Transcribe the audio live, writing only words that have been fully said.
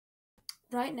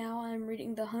Right now, I'm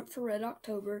reading The Hunt for Red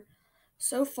October.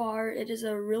 So far, it is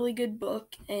a really good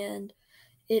book, and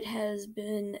it has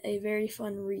been a very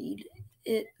fun read.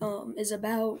 It is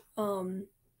about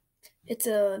it's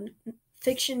a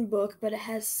fiction book, but it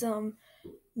has some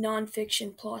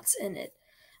nonfiction plots in it.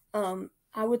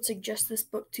 I would suggest this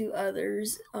book to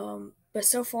others, but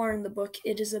so far in the book,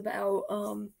 it is about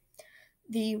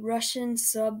the Russians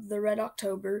sub the Red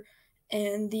October,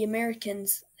 and the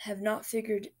Americans have not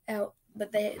figured out,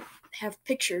 but they have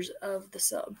pictures of the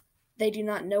sub. They do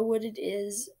not know what it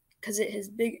is because It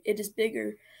is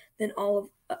bigger than all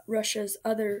of Russia's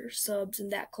other subs in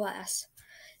that class.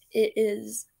 It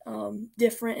is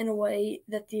different in a way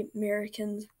that the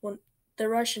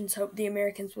Russians hope the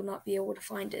Americans will not be able to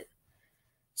find it.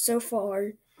 So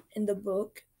far in the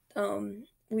book,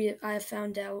 I have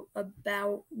found out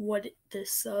about what the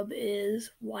sub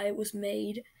is, why it was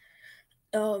made.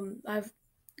 I've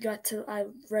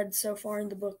read so far in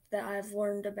the book that I've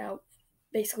learned about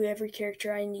basically every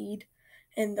character I need,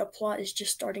 and the plot is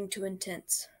just starting to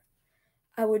intense.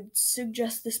 I would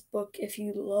suggest this book if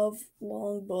you love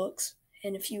long books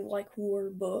and if you like horror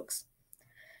books.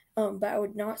 But I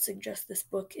would not suggest this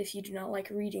book if you do not like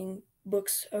reading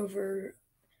books over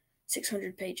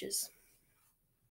 600 pages.